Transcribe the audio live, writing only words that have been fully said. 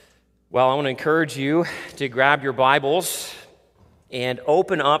Well, I want to encourage you to grab your Bibles and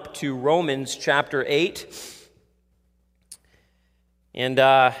open up to Romans chapter 8. And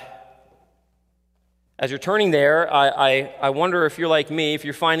as you're turning there, I wonder if you're like me, if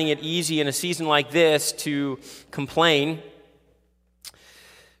you're finding it easy in a season like this to complain.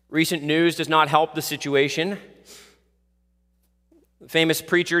 Recent news does not help the situation. Famous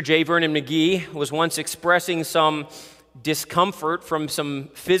preacher J. Vernon McGee was once expressing some discomfort from some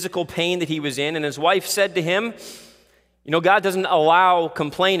physical pain that he was in, and his wife said to him, God doesn't allow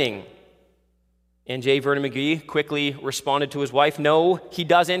complaining. And J. Vernon McGee quickly responded to his wife, no, he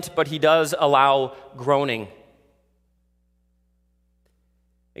doesn't, but he does allow groaning.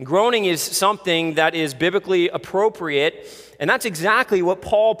 And groaning is something that is biblically appropriate, and that's exactly what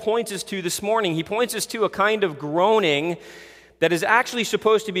Paul points us to this morning. He points us to a kind of groaning that is actually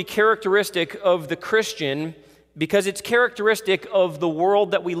supposed to be characteristic of the Christian because it's characteristic of the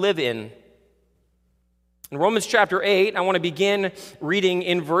world that we live in. In Romans chapter 8, I want to begin reading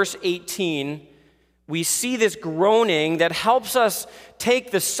in verse 18. We see this groaning that helps us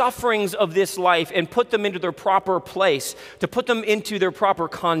take the sufferings of this life and put them into their proper place, to put them into their proper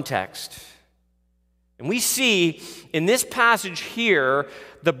context. And we see in this passage here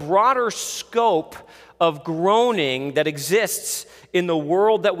the broader scope of groaning that exists in the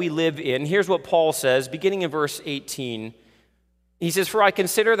world that we live in. Here's what Paul says, beginning in verse 18. He says, "For I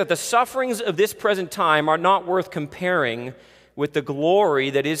consider that the sufferings of this present time are not worth comparing with the glory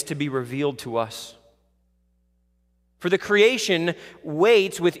that is to be revealed to us. For the creation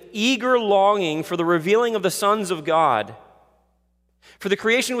waits with eager longing for the revealing of the sons of God. For the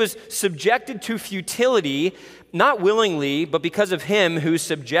creation was subjected to futility, not willingly, but because of him who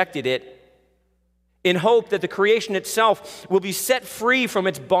subjected it, in hope that the creation itself will be set free from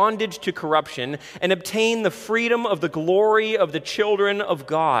its bondage to corruption and obtain the freedom of the glory of the children of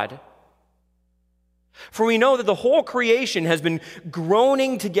God. For we know that the whole creation has been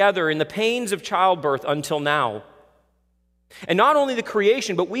groaning together in the pains of childbirth until now. And not only the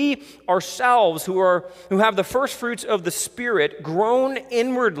creation, but we ourselves who have the first fruits of the Spirit groan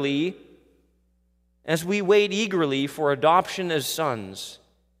inwardly as we wait eagerly for adoption as sons,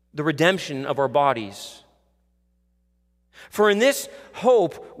 the redemption of our bodies. For in this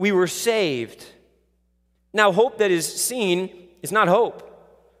hope we were saved. Now hope that is seen is not hope,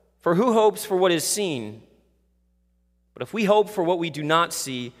 for who hopes for what is seen? But if we hope for what we do not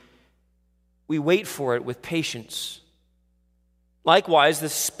see, we wait for it with patience. Likewise, the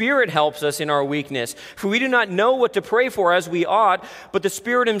Spirit helps us in our weakness, for we do not know what to pray for as we ought, but the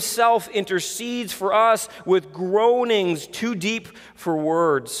Spirit himself intercedes for us with groanings too deep for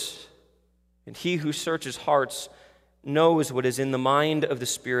words. And he who searches hearts knows what is in the mind of the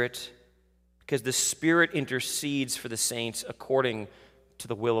Spirit, because the Spirit intercedes for the saints according to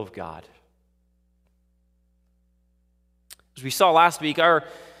the will of God." As we saw last week, our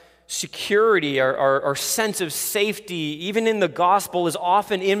security, our sense of safety, even in the gospel, is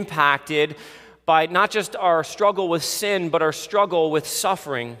often impacted by not just our struggle with sin, but our struggle with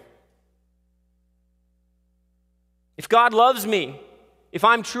suffering. If God loves me, if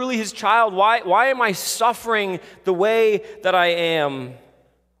I'm truly his child, why am I suffering the way that I am?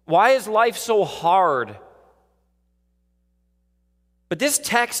 Why is life so hard? But this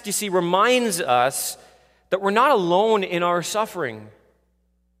text, you see, reminds us that we're not alone in our suffering.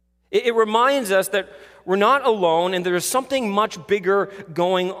 It reminds us that we're not alone and there's something much bigger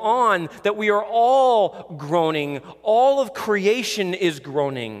going on, that we are all groaning. All of creation is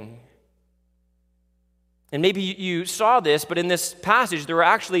groaning. And maybe you saw this, but in this passage there are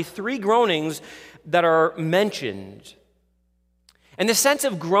actually 3 groanings that are mentioned. And the sense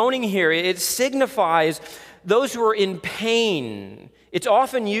of groaning here, it signifies those who are in pain. It's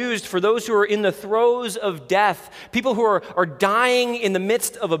often used for those who are in the throes of death, people who are dying in the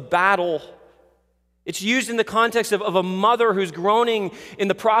midst of a battle. It's used in the context of a mother who's groaning in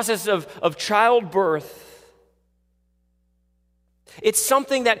the process of childbirth. It's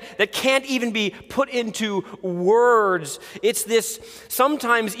something that can't even be put into words. It's this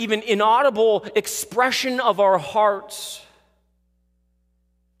sometimes even inaudible expression of our hearts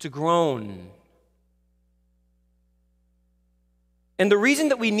to groan. And the reason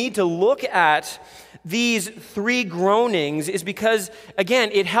that we need to look at these 3 groanings is because,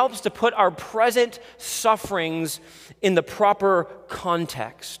 again, it helps to put our present sufferings in the proper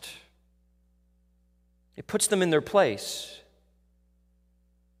context. It puts them in their place.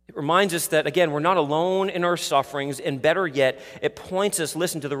 It reminds us that, again, we're not alone in our sufferings, and better yet, it points us,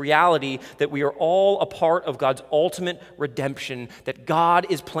 listen, to the reality that we are all a part of God's ultimate redemption, that God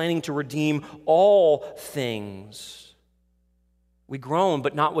is planning to redeem all things. We groan,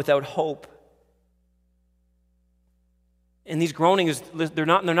 but not without hope. And these groanings, they're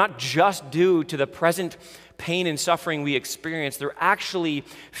not just due to the present pain and suffering we experience. They're actually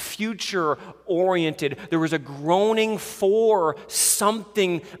future-oriented. There was a groaning for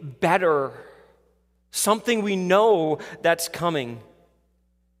something better, something we know that's coming.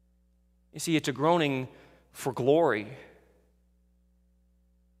 You see, it's a groaning for glory.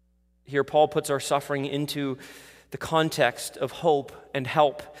 Here, Paul puts our suffering into the context of hope and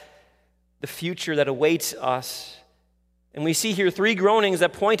help, the future that awaits us. And we see here three groanings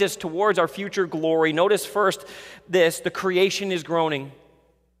that point us towards our future glory. Notice first this: the creation is groaning.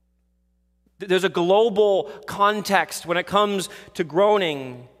 There's a global context when it comes to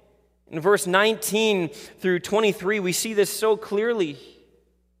groaning. In verse 19 through 23, we see this so clearly.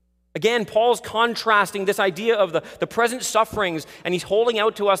 Again, Paul's contrasting this idea of the present sufferings, and he's holding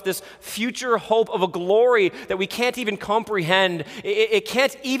out to us this future hope of a glory that we can't even comprehend. It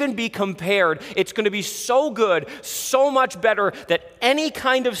can't even be compared. It's going to be so good, so much better, that any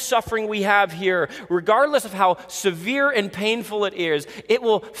kind of suffering we have here, regardless of how severe and painful it is, it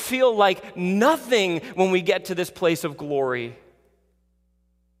will feel like nothing when we get to this place of glory.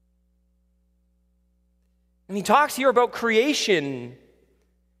 And he talks here about creation.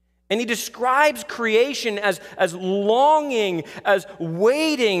 And he describes creation as longing, as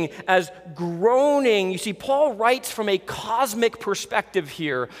waiting, as groaning. You see, Paul writes from a cosmic perspective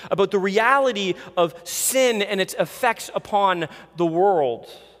here about the reality of sin and its effects upon the world.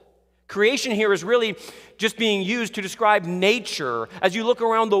 Creation here is really just being used to describe nature. As you look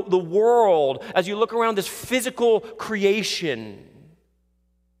around the world, as you look around this physical creation,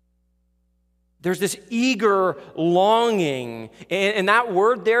 there's this eager longing. And that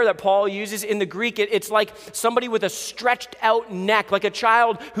word there that Paul uses in the Greek, it's like somebody with a stretched out neck, like a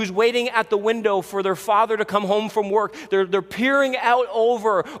child who's waiting at the window for their father to come home from work. They're peering out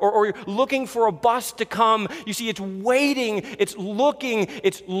over or looking for a bus to come. You see, it's waiting, it's looking,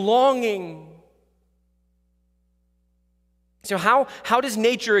 it's longing. So how does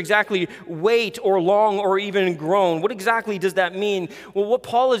nature exactly wait or long or even groan? What exactly does that mean? Well, what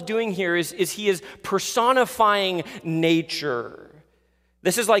Paul is doing here is he is personifying nature.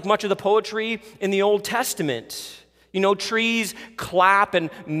 This is like much of the poetry in the Old Testament. You know, trees clap and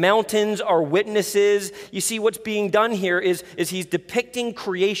mountains are witnesses. You see, what's being done here is he's depicting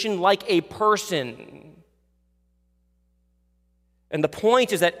creation like a person. And the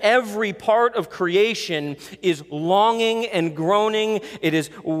point is that every part of creation is longing and groaning. It is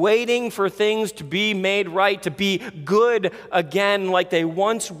waiting for things to be made right, to be good again like they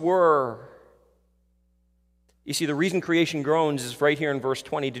once were. You see, the reason creation groans is right here in verse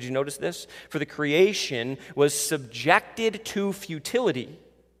 20. Did you notice this? For the creation was subjected to futility,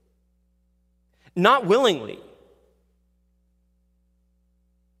 not willingly.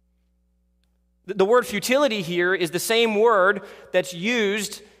 The word futility here is the same word that's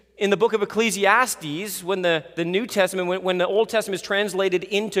used in the book of Ecclesiastes when the New Testament, when the Old Testament is translated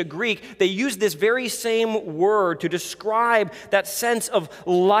into Greek. They use this very same word to describe that sense of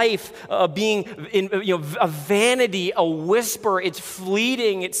life being a vanity, a whisper. It's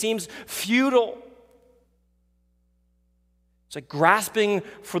fleeting. It seems futile. It's like grasping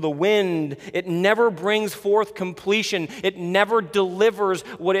for the wind. It never brings forth completion. It never delivers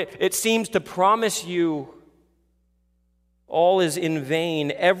what it seems to promise you. All is in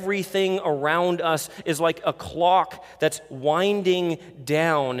vain. Everything around us is like a clock that's winding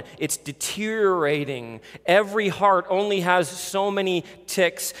down. It's deteriorating. Every heart only has so many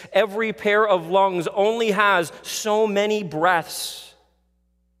ticks. Every pair of lungs only has so many breaths.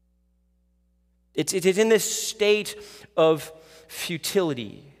 It's in this state of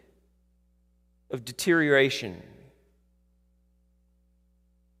futility, of deterioration.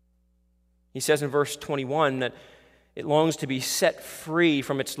 He says in verse 21 that it longs to be set free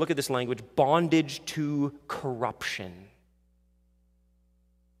from its, look at this language, bondage to corruption.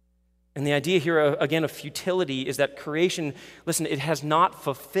 And the idea here, again, of futility is that creation, listen, it has not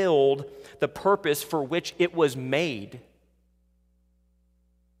fulfilled the purpose for which it was made.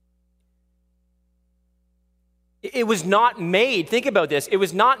 It was not made, think about this, it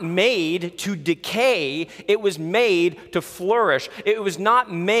was not made to decay, it was made to flourish. It was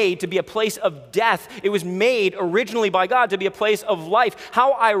not made to be a place of death. It was made originally by God to be a place of life.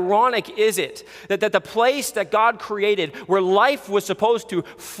 How ironic is it that the place that God created, where life was supposed to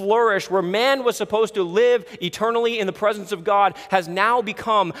flourish, where man was supposed to live eternally in the presence of God, has now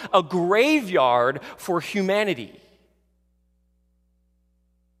become a graveyard for humanity.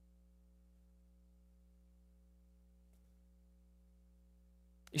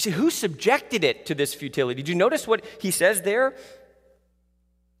 You see, who subjected it to this futility? Did you notice what he says there?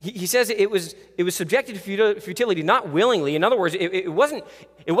 He says it was subjected to futility, not willingly. In other words, it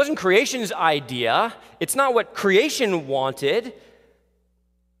wasn't creation's idea. It's not what creation wanted.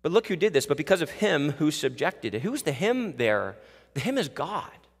 But look who did this, but because of him who subjected it. Who's the him there? The him is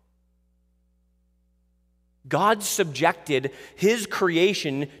God. God subjected his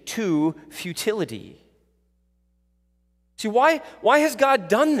creation to futility. See, why has God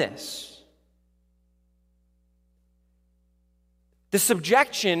done this? The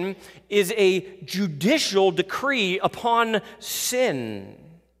subjection is a judicial decree upon sin.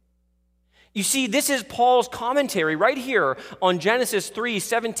 You see, this is Paul's commentary right here on Genesis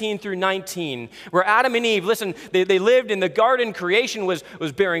 3:17 through 19, where Adam and Eve, listen, they lived in the garden. Creation was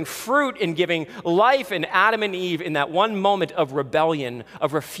bearing fruit and giving life, and Adam and Eve, in that one moment of rebellion,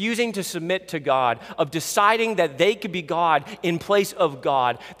 of refusing to submit to God, of deciding that they could be God in place of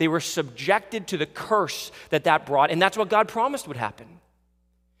God, they were subjected to the curse that brought, and that's what God promised would happen.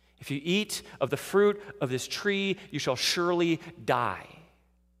 If you eat of the fruit of this tree, you shall surely die.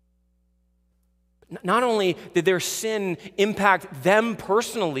 Not only did their sin impact them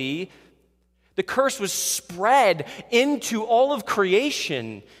personally, the curse was spread into all of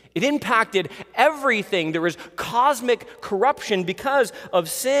creation. It impacted everything. There was cosmic corruption because of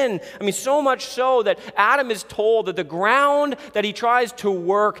sin. I mean, so much so that Adam is told that the ground that he tries to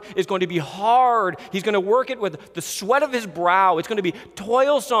work is going to be hard. He's going to work it with the sweat of his brow. It's going to be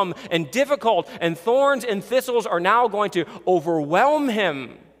toilsome and difficult, and thorns and thistles are now going to overwhelm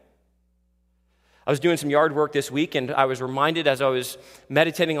him. I was doing some yard work this week, and I was reminded as I was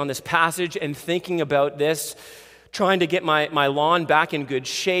meditating on this passage and thinking about this, trying to get my lawn back in good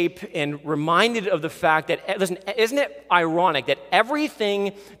shape, and reminded of the fact that, listen, isn't it ironic that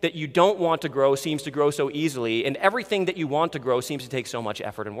everything that you don't want to grow seems to grow so easily, and everything that you want to grow seems to take so much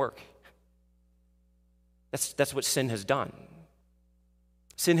effort and work? That's what sin has done.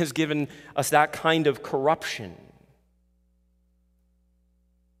 Sin has given us that kind of corruption.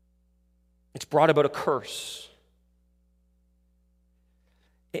 It's brought about a curse.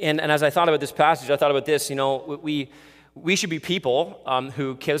 And as I thought about this passage, I thought about this, we should be people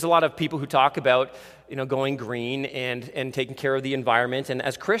who, there's a lot of people who talk about, going green and taking care of the environment. And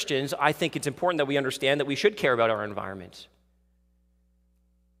as Christians, I think it's important that we understand that we should care about our environment.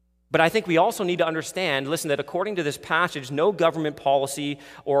 But I think we also need to understand, listen, that according to this passage, no government policy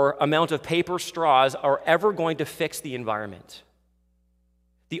or amount of paper straws are ever going to fix the environment.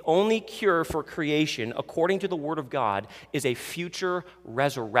 The only cure for creation, according to the Word of God, is a future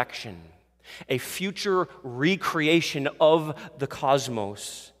resurrection, a future recreation of the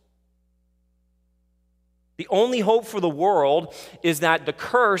cosmos. The only hope for the world is that the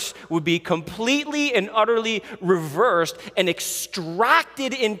curse would be completely and utterly reversed and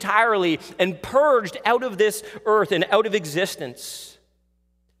extracted entirely and purged out of this earth and out of existence.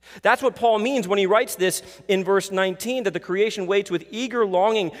 That's what Paul means when he writes this in verse 19, that the creation waits with eager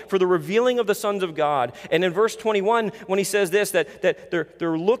longing for the revealing of the sons of God. And in verse 21, when he says this, that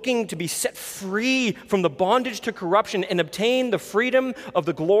they're looking to be set free from the bondage to corruption and obtain the freedom of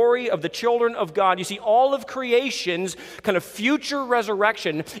the glory of the children of God. You see, all of creation's kind of future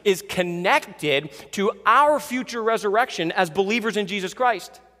resurrection is connected to our future resurrection as believers in Jesus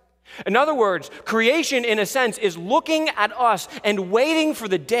Christ. In other words, creation, in a sense, is looking at us and waiting for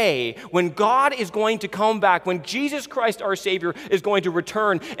the day when God is going to come back, when Jesus Christ, our Savior, is going to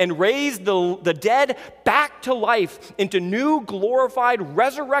return and raise the dead back to life into new, glorified,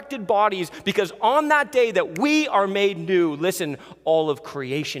 resurrected bodies, because on that day that we are made new, listen, all of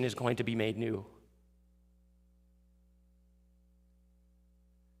creation is going to be made new.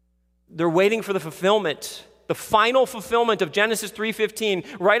 They're waiting for the fulfillment, the final fulfillment of Genesis 3:15,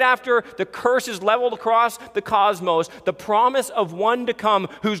 right after the curse is leveled across the cosmos, the promise of one to come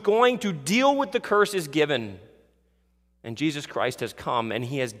who's going to deal with the curse is given. And Jesus Christ has come, and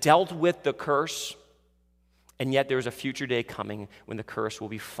he has dealt with the curse, and yet there's a future day coming when the curse will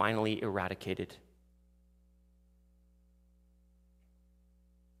be finally eradicated.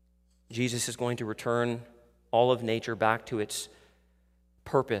 Jesus is going to return all of nature back to its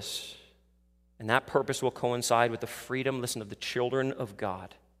purpose. And that purpose will coincide with the freedom, listen, of the children of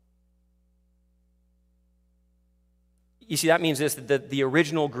God. You see, that means this, that the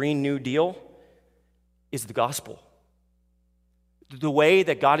original Green New Deal is the gospel. The way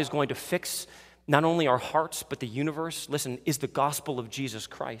that God is going to fix not only our hearts, but the universe, listen, is the gospel of Jesus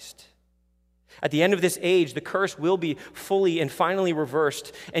Christ. At the end of this age, the curse will be fully and finally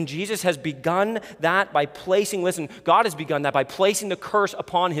reversed. And Jesus has begun that by placing, listen, God has begun that by placing the curse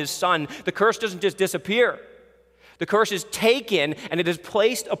upon his Son. The curse doesn't just disappear. The curse is taken and it is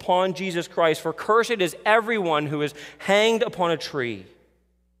placed upon Jesus Christ. For cursed is everyone who is hanged upon a tree.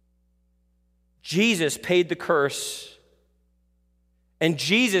 Jesus paid the curse. And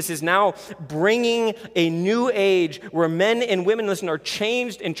Jesus is now bringing a new age where men and women, listen, are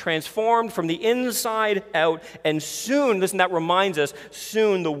changed and transformed from the inside out. And soon, listen, that reminds us,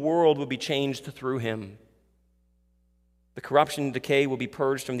 soon the world will be changed through him. The corruption and decay will be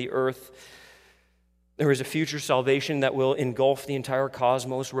purged from the earth. There is a future salvation that will engulf the entire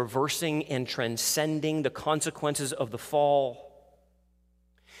cosmos, reversing and transcending the consequences of the fall.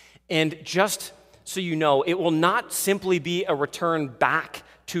 And just so you know, it will not simply be a return back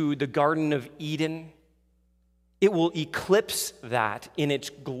to the Garden of Eden. It will eclipse that in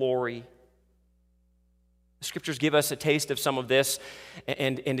its glory. The scriptures give us a taste of some of this,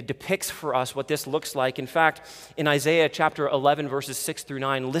 and it depicts for us what this looks like. In fact, in Isaiah chapter 11, verses 6 through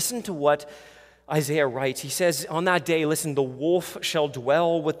 9, listen to what Isaiah writes. He says, on that day, listen, the wolf shall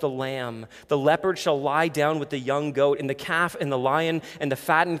dwell with the lamb, the leopard shall lie down with the young goat, and the calf and the lion and the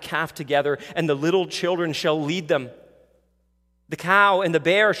fattened calf together, and the little children shall lead them. The cow and the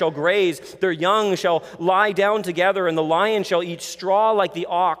bear shall graze, their young shall lie down together, and the lion shall eat straw like the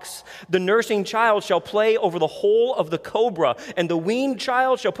ox. The nursing child shall play over the hole of the cobra, and the weaned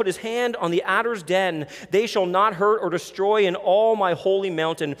child shall put his hand on the adder's den. They shall not hurt or destroy in all my holy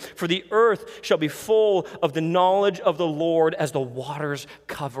mountain, for the earth shall be full of the knowledge of the Lord as the waters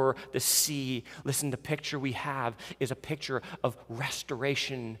cover the sea. Listen, the picture we have is a picture of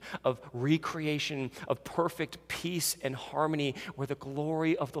restoration, of recreation, of perfect peace and harmony, where the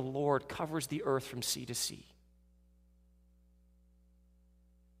glory of the Lord covers the earth from sea to sea.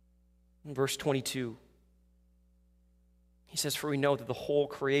 In verse 22, he says, for we know that the whole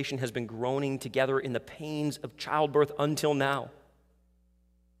creation has been groaning together in the pains of childbirth until now.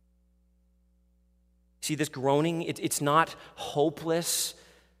 See, this groaning, it's not hopeless.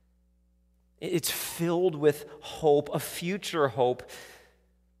 It's filled with hope, a future hope.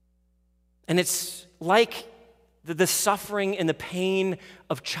 And it's like the suffering and the pain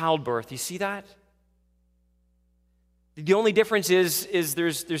of childbirth. You see that? The only difference is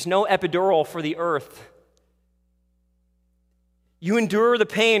there's no epidural for the earth. You endure the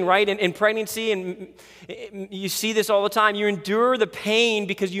pain, right, in pregnancy, and you see this all the time. You endure the pain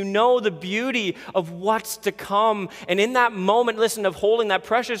because you know the beauty of what's to come. And in that moment, listen, of holding that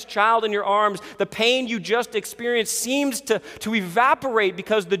precious child in your arms, the pain you just experienced seems to evaporate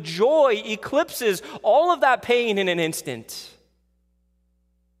because the joy eclipses all of that pain in an instant.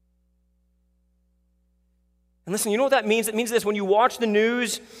 And listen, you know what that means? It means this: when you watch the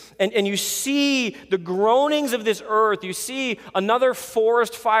news and you see the groanings of this earth, you see another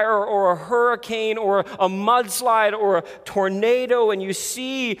forest fire or a hurricane or a mudslide or a tornado, and you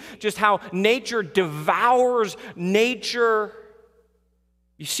see just how nature devours nature.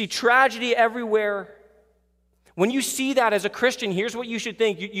 You see tragedy everywhere. When you see that as a Christian, here's what you should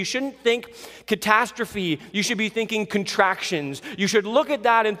think. You shouldn't think catastrophe. You should be thinking contractions. You should look at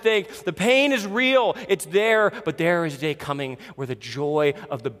that and think, the pain is real. It's there, but there is a day coming where the joy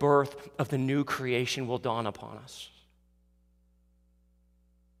of the birth of the new creation will dawn upon us.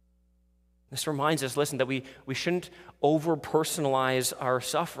 This reminds us, listen, that we shouldn't over-personalize our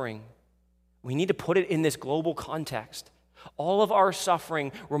suffering. We need to put it in this global context. All of our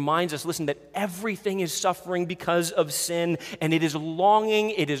suffering reminds us, listen, that everything is suffering because of sin, and it is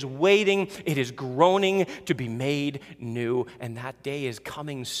longing, it is waiting, it is groaning to be made new, and that day is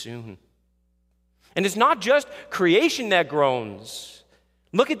coming soon. And it's not just creation that groans.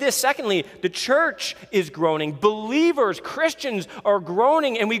 Look at this. Secondly, the church is groaning. Believers, Christians are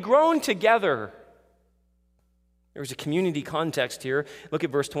groaning, and we groan together. There's a community context here. Look at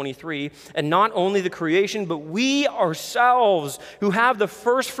verse 23. And not only the creation, but we ourselves who have the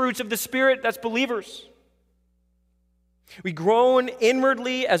first fruits of the Spirit, that's believers. We groan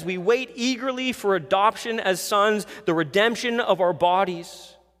inwardly as we wait eagerly for adoption as sons, the redemption of our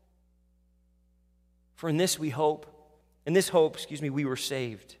bodies. For in this hope, we were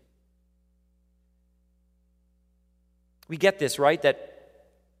saved. We get this, right? That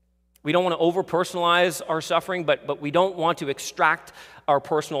we don't want to over-personalize our suffering, but we don't want to extract our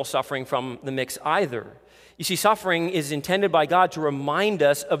personal suffering from the mix either. You see, suffering is intended by God to remind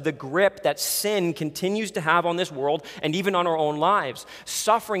us of the grip that sin continues to have on this world and even on our own lives.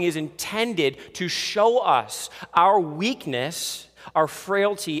 Suffering is intended to show us our weakness, our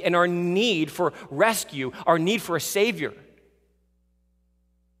frailty, and our need for rescue, our need for a Savior.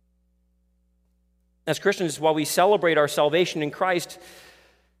 As Christians, while we celebrate our salvation in Christ,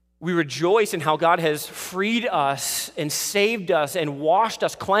 we rejoice in how God has freed us and saved us and washed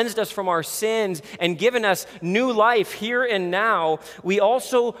us, cleansed us from our sins, and given us new life here and now. We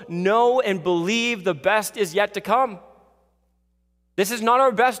also know and believe the best is yet to come. This is not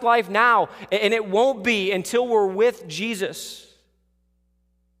our best life now, and it won't be until we're with Jesus.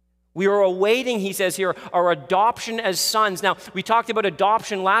 We are awaiting, he says here, our adoption as sons. Now, we talked about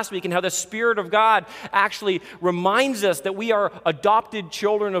adoption last week and how the Spirit of God actually reminds us that we are adopted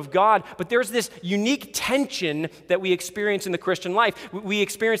children of God. But there's this unique tension that we experience in the Christian life. We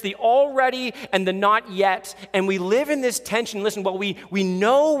experience the already and the not yet. And we live in this tension. Listen, well, we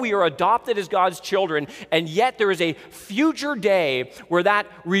know we are adopted as God's children, and yet there is a future day where that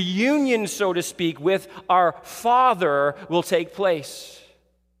reunion, so to speak, with our Father will take place.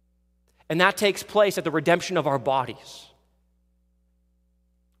 And that takes place at the redemption of our bodies.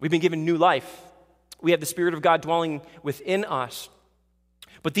 We've been given new life. We have the Spirit of God dwelling within us.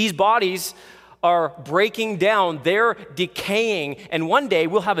 But these bodies are breaking down, they're decaying, and one day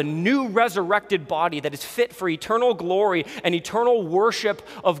we'll have a new resurrected body that is fit for eternal glory and eternal worship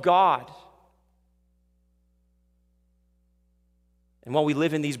of God. And while we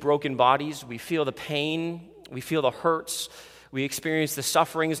live in these broken bodies, we feel the pain, we feel the hurts, we experience the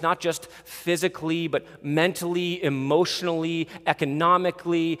sufferings, not just physically, but mentally, emotionally,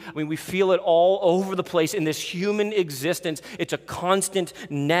 economically. I mean, we feel it all over the place in this human existence. It's a constant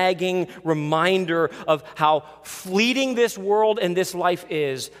nagging reminder of how fleeting this world and this life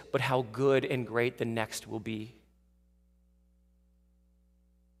is, but how good and great the next will be.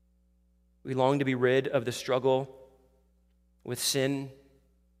 We long to be rid of the struggle with sin,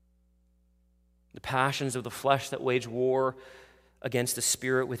 the passions of the flesh that wage war against the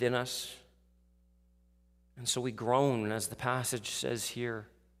Spirit within us. And so we groan, as the passage says here.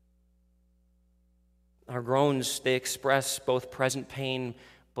 Our groans, they express both present pain,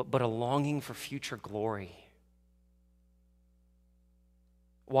 but a longing for future glory.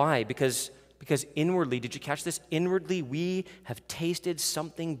 Why? Because inwardly, did you catch this? Inwardly, we have tasted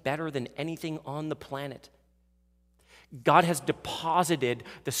something better than anything on the planet. God has deposited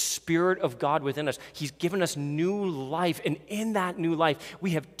the Spirit of God within us. He's given us new life, and in that new life,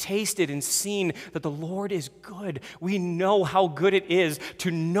 we have tasted and seen that the Lord is good. We know how good it is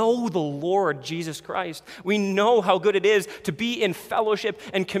to know the Lord Jesus Christ. We know how good it is to be in fellowship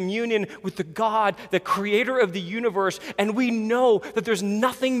and communion with the God, the creator of the universe, and we know that there's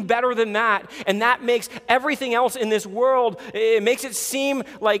nothing better than that, and that makes everything else in this world, it makes it seem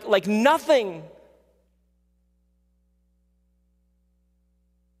like nothing.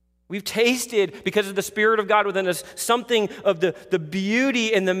 We've tasted, because of the Spirit of God within us, something of the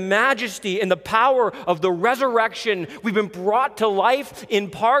beauty and the majesty and the power of the resurrection. We've been brought to life in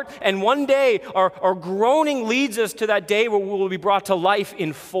part, and one day our groaning leads us to that day where we will be brought to life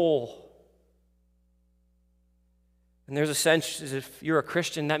in full. And there's a sense, as if you're a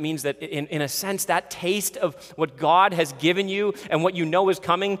Christian, that means that in a sense, that taste of what God has given you and what you know is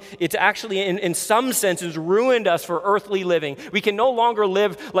coming, it's actually in some senses ruined us for earthly living. We can no longer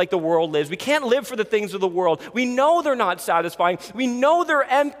live like the world lives. We can't live for the things of the world. We know they're not satisfying. We know they're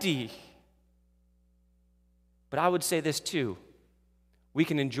empty. But I would say this too. We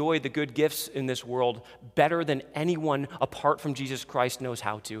can enjoy the good gifts in this world better than anyone apart from Jesus Christ knows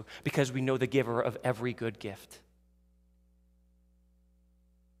how to, because we know the giver of every good gift.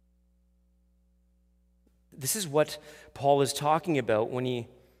 This is what Paul is talking about when he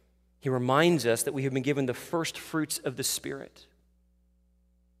reminds us that we have been given the first fruits of the Spirit.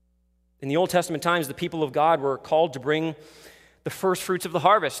 In the Old Testament times, the people of God were called to bring the first fruits of the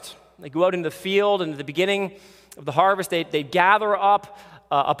harvest. They go out into the field, and at the beginning of the harvest, they'd gather up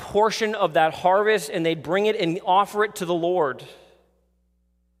a portion of that harvest, and they'd bring it and offer it to the Lord.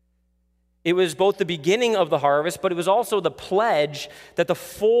 It was both the beginning of the harvest, but it was also the pledge that the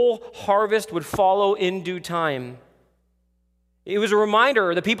full harvest would follow in due time. It was a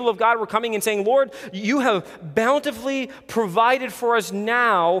reminder. The people of God were coming and saying, Lord, you have bountifully provided for us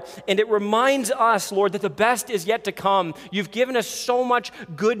now, and it reminds us, Lord, that the best is yet to come. You've given us so much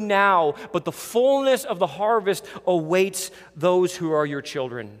good now, but the fullness of the harvest awaits those who are your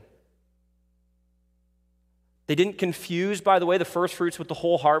children. They didn't confuse, by the way, the first fruits with the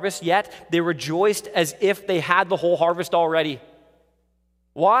whole harvest, yet they rejoiced as if they had the whole harvest already.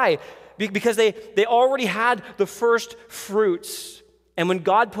 Why? Because they already had the first fruits. And when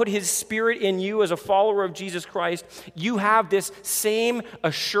God put his Spirit in you as a follower of Jesus Christ, you have this same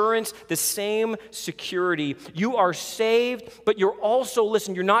assurance, the same security. You are saved, but you're also,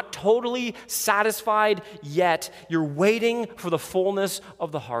 listen, you're not totally satisfied yet. You're waiting for the fullness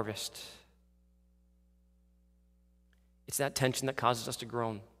of the harvest. It's that tension that causes us to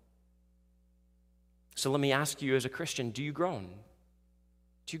groan. So let me ask you as a Christian, do you groan?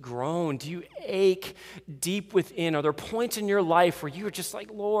 Do you groan? Do you ache deep within? Are there points in your life where you are just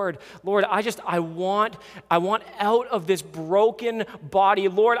like, Lord, I want out of this broken body.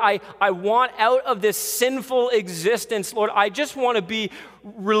 Lord, I want out of this sinful existence. Lord, I just want to be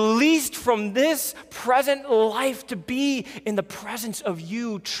released from this present life to be in the presence of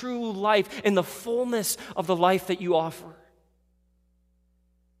you, true life, in the fullness of the life that you offer.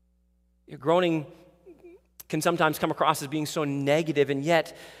 Your groaning can sometimes come across as being so negative, and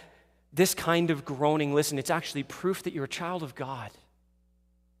yet this kind of groaning, listen, it's actually proof that you're a child of God.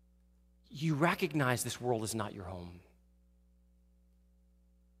 You recognize this world is not your home.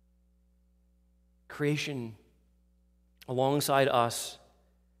 Creation, alongside us,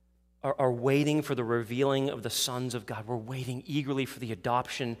 are waiting for the revealing of the sons of God. We're waiting eagerly for the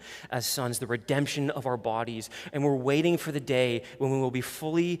adoption as sons, the redemption of our bodies. And we're waiting for the day when we will be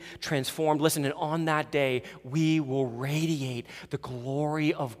fully transformed. Listen, and on that day, we will radiate the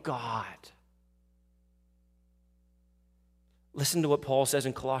glory of God. Listen to what Paul says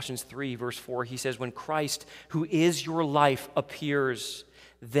in Colossians 3, verse 4. He says, when Christ, who is your life, appears,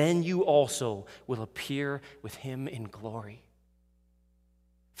 then you also will appear with him in glory.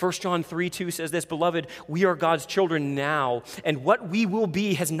 1 John 3:2 says this, beloved, we are God's children now, and what we will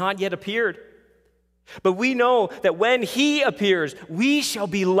be has not yet appeared. But we know that when he appears, we shall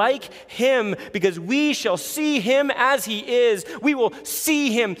be like him because we shall see him as he is. We will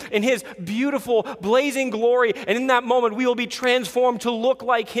see him in his beautiful, blazing glory, and in that moment we will be transformed to look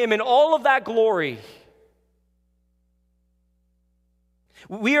like him in all of that glory.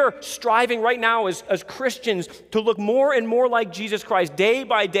 We are striving right now as Christians to look more and more like Jesus Christ day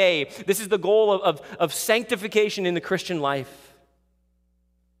by day. This is the goal of sanctification in the Christian life.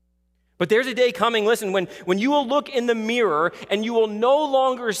 But there's a day coming, listen, when you will look in the mirror and you will no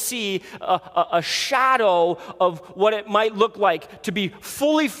longer see a shadow of what it might look like to be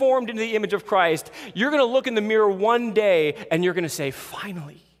fully formed into the image of Christ. You're going to look in the mirror one day and you're going to say,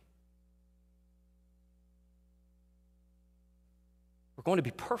 finally. We're going to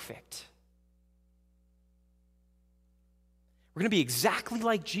be perfect. We're going to be exactly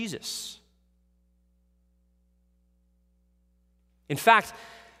like Jesus. In fact,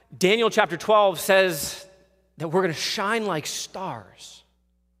 Daniel chapter 12 says that we're going to shine like stars.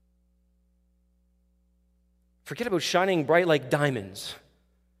 Forget about shining bright like diamonds.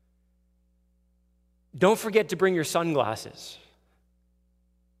 Don't forget to bring your sunglasses.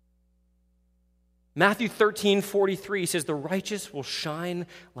 Matthew 13:43 says, the righteous will shine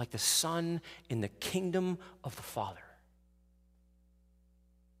like the sun in the kingdom of the Father.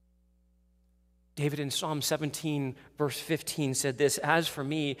 David in Psalm 17, verse 15 said this, as for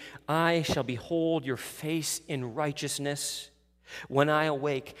me, I shall behold your face in righteousness. When I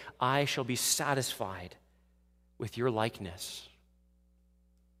awake, I shall be satisfied with your likeness.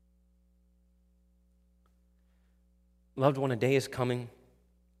 Loved one, a day is coming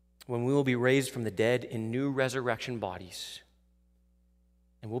when we will be raised from the dead in new resurrection bodies.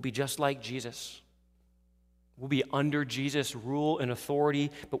 And we'll be just like Jesus. We'll be under Jesus' rule and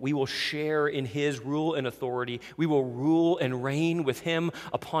authority, but we will share in his rule and authority. We will rule and reign with him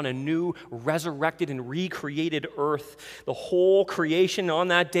upon a new, resurrected and recreated earth. The whole creation on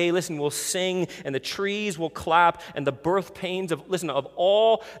that day, listen, will sing, and the trees will clap, and the birth pains of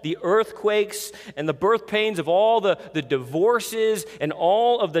all the earthquakes and the birth pains of all the divorces and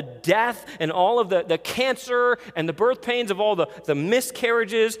all of the death and all of the cancer and the birth pains of all the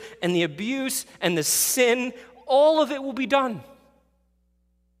miscarriages and the abuse and the sin, all of it will be done.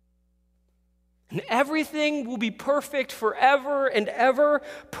 And everything will be perfect forever and ever.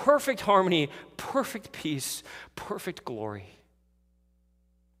 Perfect harmony, perfect peace, perfect glory.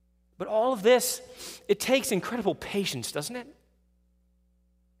 But all of this, it takes incredible patience, doesn't it?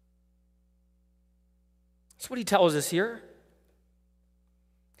 That's what he tells us here.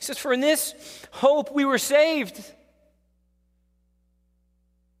 He says, for in this hope we were saved.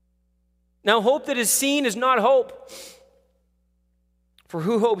 Now, hope that is seen is not hope. For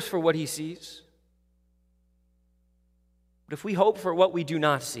who hopes for what he sees? But if we hope for what we do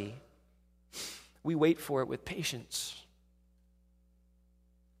not see, we wait for it with patience.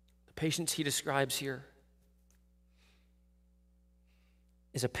 The patience he describes here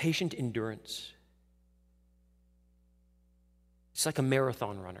is a patient endurance. It's like a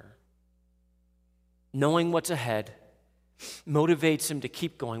marathon runner. Knowing what's ahead motivates him to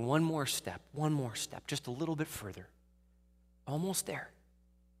keep going one more step, just a little bit further. Almost there.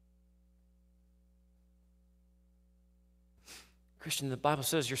 Christian, the Bible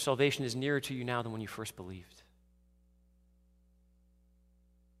says your salvation is nearer to you now than when you first believed.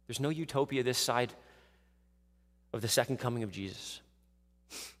 There's no utopia this side of the second coming of Jesus.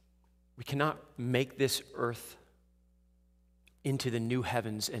 We cannot make this earth into the new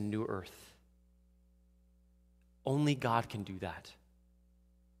heavens and new earth. Only God can do that.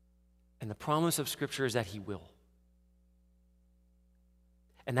 And the promise of Scripture is that He will.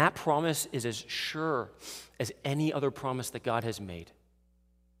 And that promise is as sure as any other promise that God has made.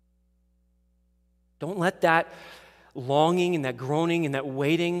 Don't let that longing and that groaning and that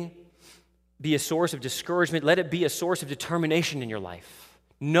waiting be a source of discouragement. Let it be a source of determination in your life.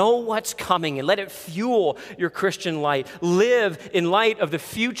 Know what's coming and let it fuel your Christian life. Live in light of the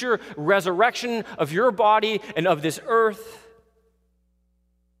future resurrection of your body and of this earth.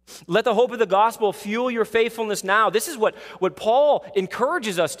 Let the hope of the gospel fuel your faithfulness now. This is what Paul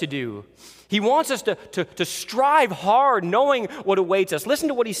encourages us to do. He wants us to strive hard, knowing what awaits us. Listen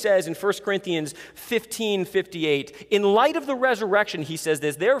to what he says in 1 Corinthians 15:58. In light of the resurrection, he says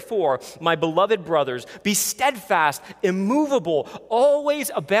this, therefore, my beloved brothers, be steadfast, immovable,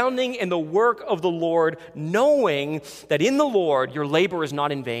 always abounding in the work of the Lord, knowing that in the Lord your labor is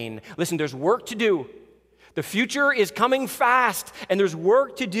not in vain. Listen, there's work to do. The future is coming fast, and there's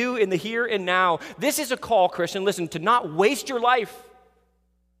work to do in the here and now. This is a call, Christian, listen, to not waste your life.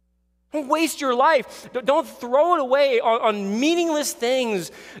 Don't waste your life. Don't throw it away on meaningless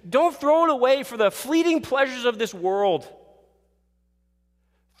things. Don't throw it away for the fleeting pleasures of this world.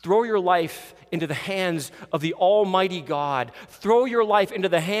 Throw your life into the hands of the Almighty God. Throw your life into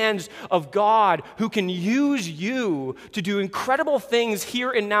the hands of God who can use you to do incredible things here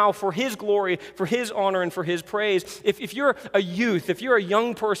and now for His glory, for His honor, and for His praise. If you're a youth, if you're a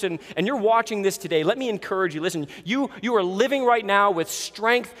young person, and you're watching this today, let me encourage you. Listen, you are living right now with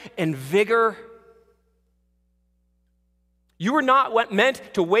strength and vigor. You are not meant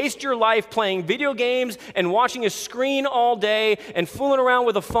to waste your life playing video games and watching a screen all day and fooling around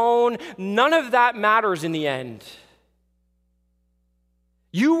with a phone. None of that matters in the end.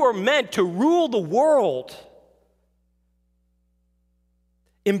 You are meant to rule the world.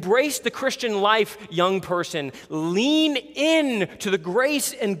 Embrace the Christian life, young person. Lean in to the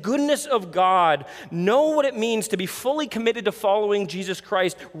grace and goodness of God. Know what it means to be fully committed to following Jesus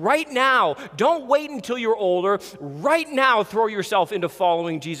Christ right now. Don't wait until you're older. Right now, throw yourself into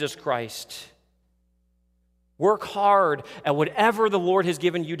following Jesus Christ. Work hard at whatever the Lord has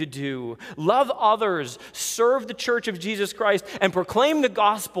given you to do. Love others, serve the church of Jesus Christ, and proclaim the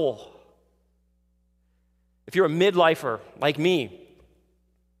gospel. If you're a midlifer like me,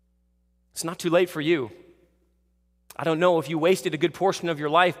 it's not too late for you. I don't know if you wasted a good portion of your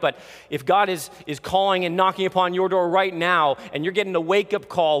life, but if God is calling and knocking upon your door right now and you're getting a wake-up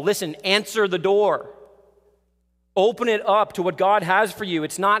call, listen, answer the door. Open it up to what God has for you.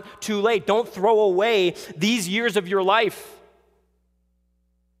 It's not too late. Don't throw away these years of your life.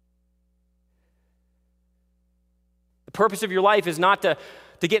 The purpose of your life is not to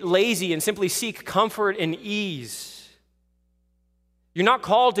get lazy and simply seek comfort and ease. You're not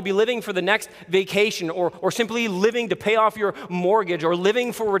called to be living for the next vacation or simply living to pay off your mortgage or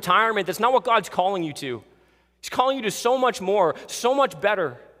living for retirement. That's not what God's calling you to. He's calling you to so much more, so much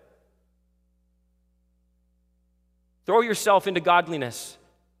better. Throw yourself into godliness.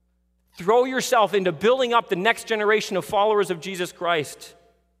 Throw yourself into building up the next generation of followers of Jesus Christ.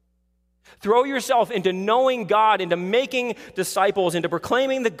 Throw yourself into knowing God, into making disciples, into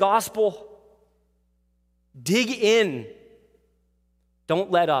proclaiming the gospel. Dig in. Don't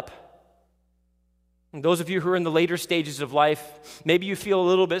let up. And those of you who are in the later stages of life, maybe you feel a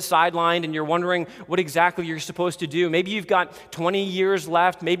little bit sidelined and you're wondering what exactly you're supposed to do. Maybe you've got 20 years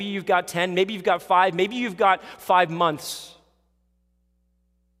left. Maybe you've got 10. Maybe you've got 5. Maybe you've got 5 months.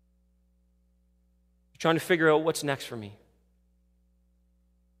 You're trying to figure out what's next for me.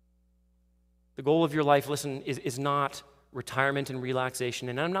 The goal of your life, listen, is not retirement and relaxation,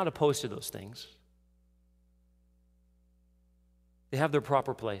 and I'm not opposed to those things. They have their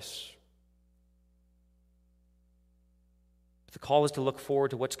proper place. But the call is to look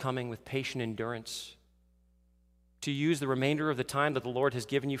forward to what's coming with patient endurance, to use the remainder of the time that the Lord has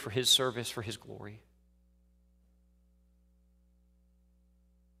given you for His service, for His glory.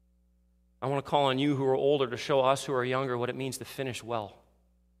 I want to call on you who are older to show us who are younger what it means to finish well,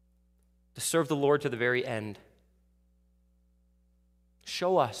 to serve the Lord to the very end.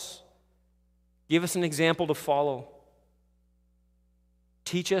 Show us. Give us an example to follow.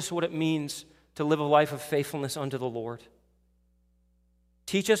 Teach us what it means to live a life of faithfulness unto the Lord.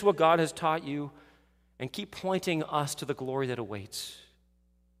 Teach us what God has taught you and keep pointing us to the glory that awaits.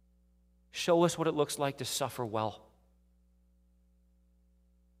 Show us what it looks like to suffer well.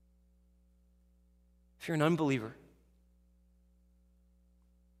 If you're an unbeliever,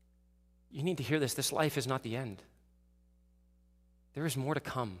 you need to hear this. This life is not the end. There is more to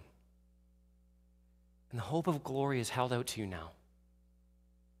come. And the hope of glory is held out to you now.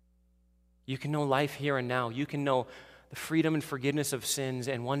 You can know life here and now. You can know the freedom and forgiveness of sins,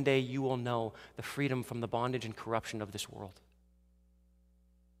 and one day you will know the freedom from the bondage and corruption of this world.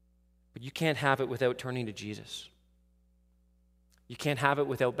 But you can't have it without turning to Jesus. You can't have it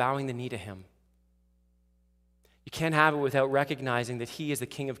without bowing the knee to him. You can't have it without recognizing that he is the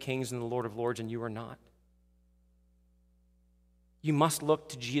King of Kings and the Lord of Lords, and you are not. You must look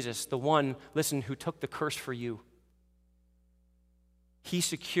to Jesus, the one, listen, who took the curse for you. He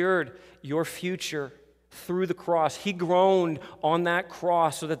secured your future through the cross. He groaned on that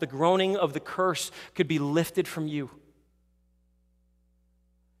cross so that the groaning of the curse could be lifted from you.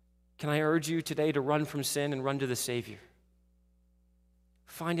 Can I urge you today to run from sin and run to the Savior?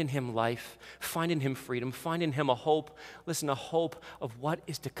 Find in him life. Find in him freedom. Find in him a hope. Listen, a hope of what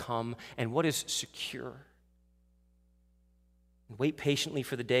is to come and what is secure. And wait patiently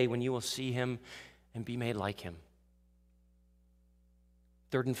for the day when you will see him and be made like him.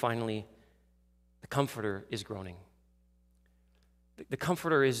 Third and finally, the Comforter is groaning. The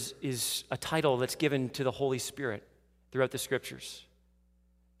Comforter is a title that's given to the Holy Spirit throughout the Scriptures.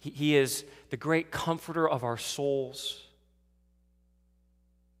 He is the great comforter of our souls.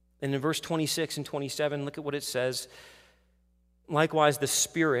 And in verse 26 and 27, look at what it says. Likewise, the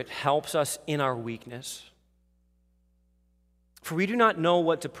Spirit helps us in our weakness. For we do not know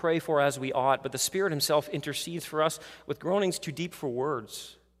what to pray for as we ought, but the Spirit himself intercedes for us with groanings too deep for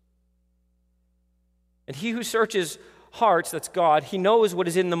words. And he who searches hearts, that's God, he knows what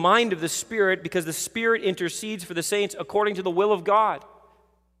is in the mind of the Spirit, because the Spirit intercedes for the saints according to the will of God.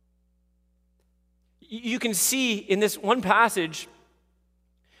 You can see in this one passage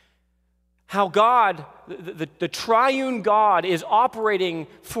how God, the triune God, is operating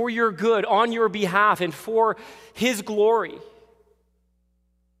for your good, on your behalf, and for his glory.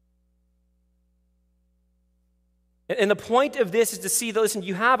 And the point of this is to see that, listen,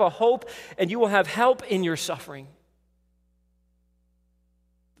 you have a hope and you will have help in your suffering.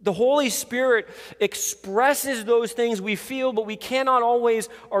 The Holy Spirit expresses those things we feel, but we cannot always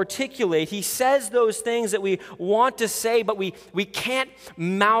articulate. He says those things that we want to say, but we can't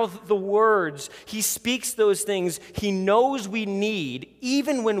mouth the words. He speaks those things he knows we need,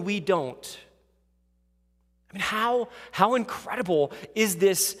 even when we don't. I mean, how incredible is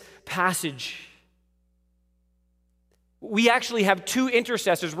this passage? We actually have two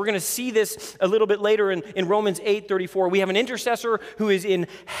intercessors. We're going to see this a little bit later in Romans 8:34. We have an intercessor who is in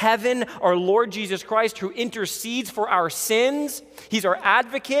heaven, our Lord Jesus Christ, who intercedes for our sins. He's our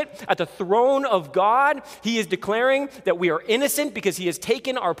advocate at the throne of God. He is declaring that we are innocent because he has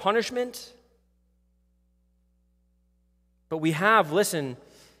taken our punishment. But we have an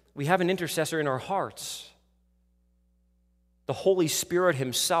intercessor in our hearts, the Holy Spirit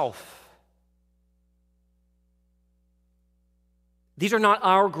himself. These are not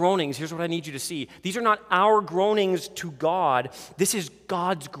our groanings. Here's what I need you to see. These are not our groanings to God. This is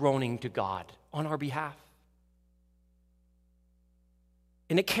God's groaning to God on our behalf.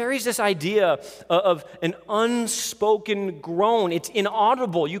 And it carries this idea of an unspoken groan. It's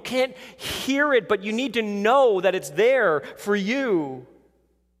inaudible. You can't hear it, but you need to know that it's there for you.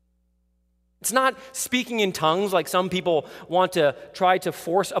 It's not speaking in tongues like some people want to try to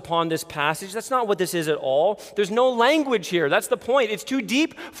force upon this passage. That's not what this is at all. There's no language here. That's the point. It's too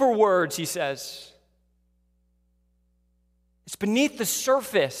deep for words, he says. It's beneath the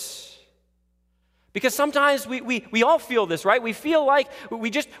surface. Because sometimes we all feel this, right? We feel like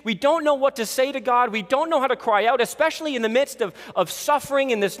we don't know what to say to God. We don't know how to cry out, especially in the midst of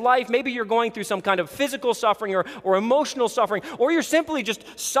suffering in this life. Maybe you're going through some kind of physical suffering or emotional suffering, or you're simply just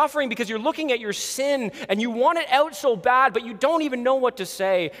suffering because you're looking at your sin and you want it out so bad, but you don't even know what to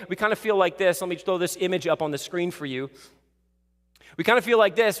say. We kind of feel like this. Let me throw this image up on the screen for you. We kind of feel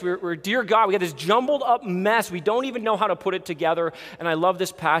like this. We're dear God, we got this jumbled up mess. We don't even know how to put it together. And I love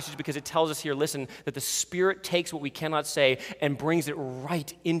this passage because it tells us here, listen, that the Spirit takes what we cannot say and brings it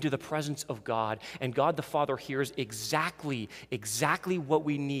right into the presence of God. And God the Father hears exactly what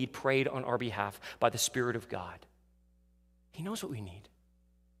we need prayed on our behalf by the Spirit of God. He knows what we need.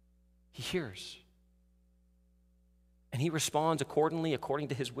 He hears. And he responds according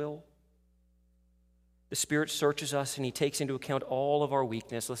to his will. The Spirit searches us and he takes into account all of our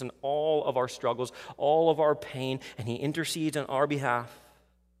weakness, listen, all of our struggles, all of our pain, and he intercedes on our behalf.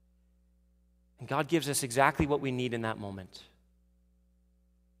 And God gives us exactly what we need in that moment.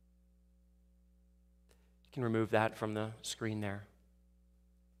 You can remove that from the screen there.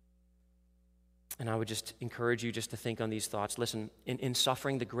 And I would just encourage you just to think on these thoughts. Listen, in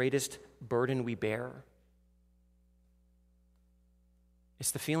suffering, the greatest burden we bear,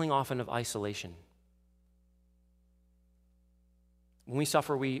 it's the feeling often of isolation. When we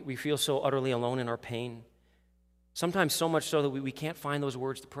suffer, we feel so utterly alone in our pain. Sometimes so much so that we can't find those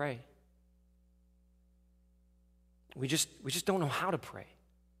words to pray. We just don't know how to pray.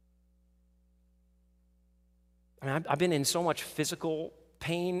 I mean, I've been in so much physical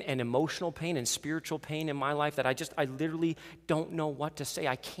pain and emotional pain and spiritual pain in my life that I literally don't know what to say.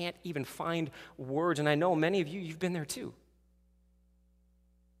 I can't even find words, and I know many of you've been there too.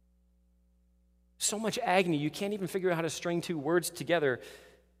 So much agony, you can't even figure out how to string two words together.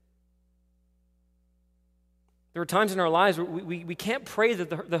 There are times in our lives where we can't pray,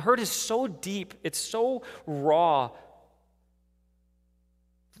 that the hurt is so deep, it's so raw.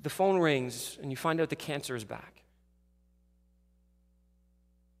 The phone rings and you find out the cancer is back.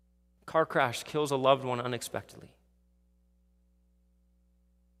 Car crash kills a loved one unexpectedly.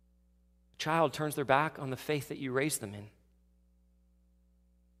 A child turns their back on the faith that you raised them in.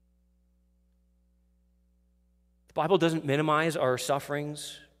 The Bible doesn't minimize our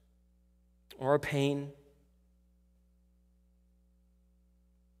sufferings or our pain.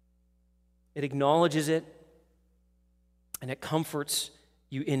 It acknowledges it, and it comforts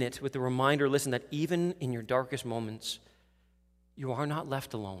you in it with the reminder, listen, that even in your darkest moments, you are not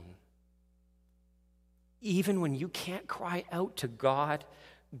left alone. Even when you can't cry out to God,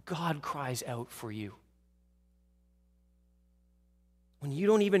 God cries out for you. When you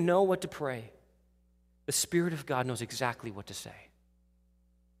don't even know what to pray, the Spirit of God knows exactly what to say.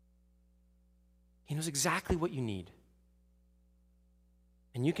 He knows exactly what you need.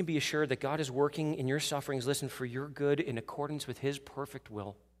 And you can be assured that God is working in your sufferings, listen, for your good in accordance with His perfect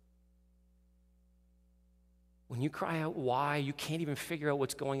will. When you cry out why, you can't even figure out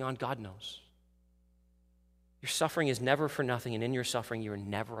what's going on, God knows. Your suffering is never for nothing, and in your suffering, you are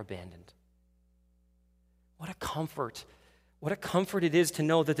never abandoned. What a comfort. What a comfort it is to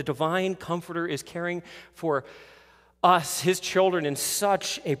know that the divine Comforter is caring for us, His children, in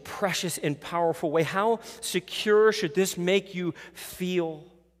such a precious and powerful way. How secure should this make you feel?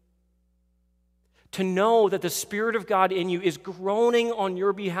 To know that the Spirit of God in you is groaning on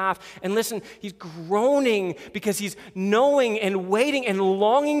your behalf. And listen, He's groaning because He's knowing and waiting and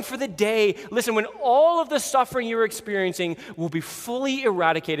longing for the day, listen, when all of the suffering you're experiencing will be fully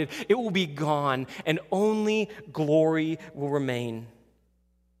eradicated. It will be gone, and only glory will remain.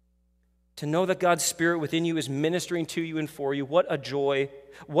 To know that God's Spirit within you is ministering to you and for you, what a joy,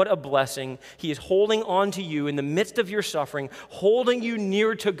 what a blessing. He is holding on to you in the midst of your suffering, holding you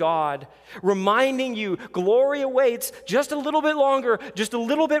near to God, reminding you glory awaits just a little bit longer, just a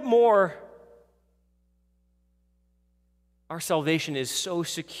little bit more. Our salvation is so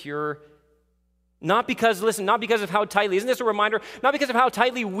secure, not because of how tightly, isn't this a reminder? Not because of how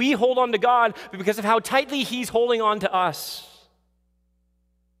tightly we hold on to God, but because of how tightly He's holding on to us.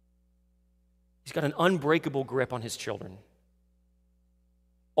 He's got an unbreakable grip on His children.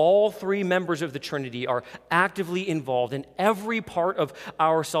 All three members of the Trinity are actively involved in every part of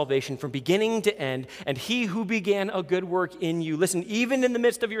our salvation from beginning to end. And He who began a good work in you, listen, even in the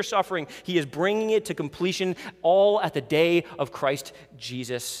midst of your suffering, He is bringing it to completion, all at the day of Christ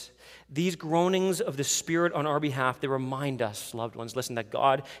Jesus. These groanings of the Spirit on our behalf, they remind us, loved ones, listen, that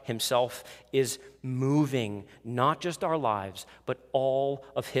God Himself is moving not just our lives, but all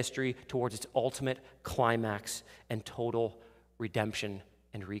of history towards its ultimate climax and total redemption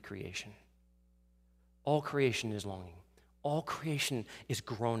and recreation. All creation is longing. All creation is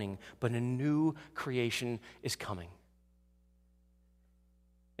groaning, but a new creation is coming.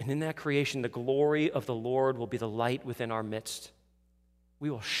 And in that creation, the glory of the Lord will be the light within our midst. We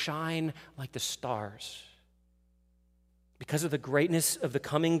will shine like the stars. Because of the greatness of the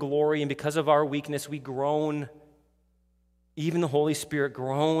coming glory and because of our weakness, we groan. Even the Holy Spirit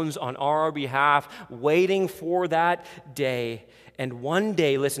groans on our behalf, waiting for that day. And one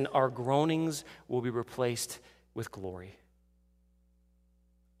day, listen, our groanings will be replaced with glory.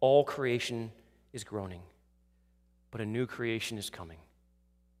 All creation is groaning, but a new creation is coming.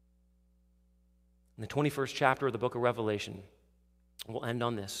 In the 21st chapter of the book of Revelation, we'll end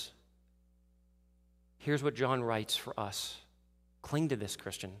on this. Here's what John writes for us. Cling to this,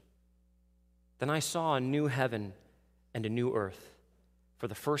 Christian. Then I saw a new heaven and a new earth, for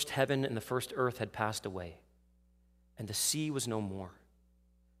the first heaven and the first earth had passed away, and the sea was no more.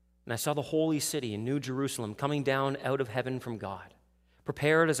 And I saw the holy city, New Jerusalem, coming down out of heaven from God,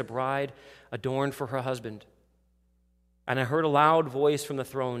 prepared as a bride adorned for her husband. And I heard a loud voice from the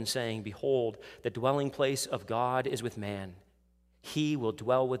throne saying, Behold, the dwelling place of God is with man. He will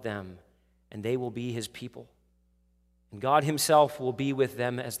dwell with them, and they will be His people. And God Himself will be with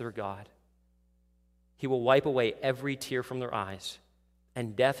them as their God. He will wipe away every tear from their eyes,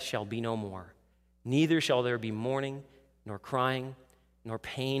 and death shall be no more. Neither shall there be mourning, nor crying, nor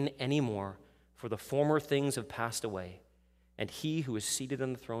pain anymore, for the former things have passed away. And he who is seated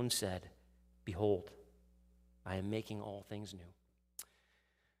on the throne said, Behold, I am making all things new.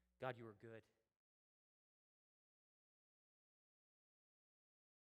 God, you are good.